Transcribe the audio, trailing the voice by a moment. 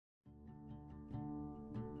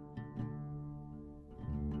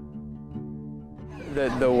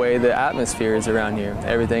The way the atmosphere is around here.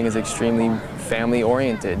 Everything is extremely family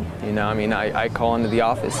oriented. You know, I mean, I call into the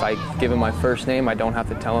office, I give them my first name, I don't have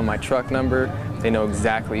to tell them my truck number. They know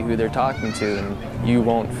exactly who they're talking to, and you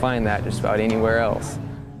won't find that just about anywhere else.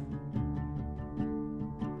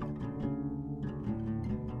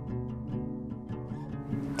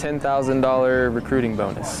 $10,000 recruiting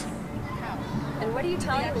bonus. And what do you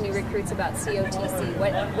tell new recruits about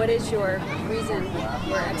COTC? What is your reason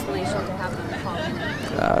or explanation to have them call?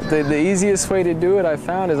 The easiest way to do it, I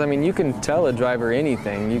found, is, I mean, you can tell a driver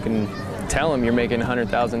anything. You can tell them you're making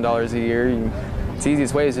 $100,000 a year. The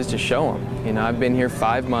easiest way is just to show them. You know, I've been here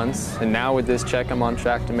 5 months, and now with this check, I'm on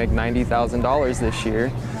track to make $90,000 this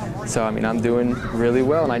year. So, I mean, I'm doing really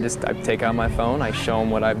well, and I take out my phone, I show them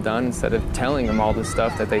what I've done instead of telling them all the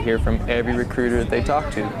stuff that they hear from every recruiter that they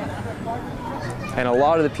talk to. And a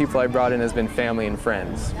lot of the people I brought in has been family and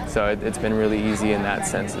friends, so it's been really easy in that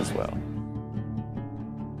sense as well.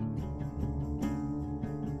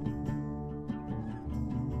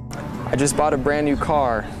 I just bought a brand new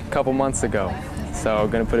car a couple months ago, so I'm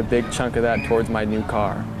going to put a big chunk of that towards my new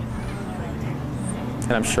car.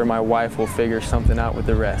 And I'm sure my wife will figure something out with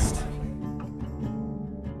the rest.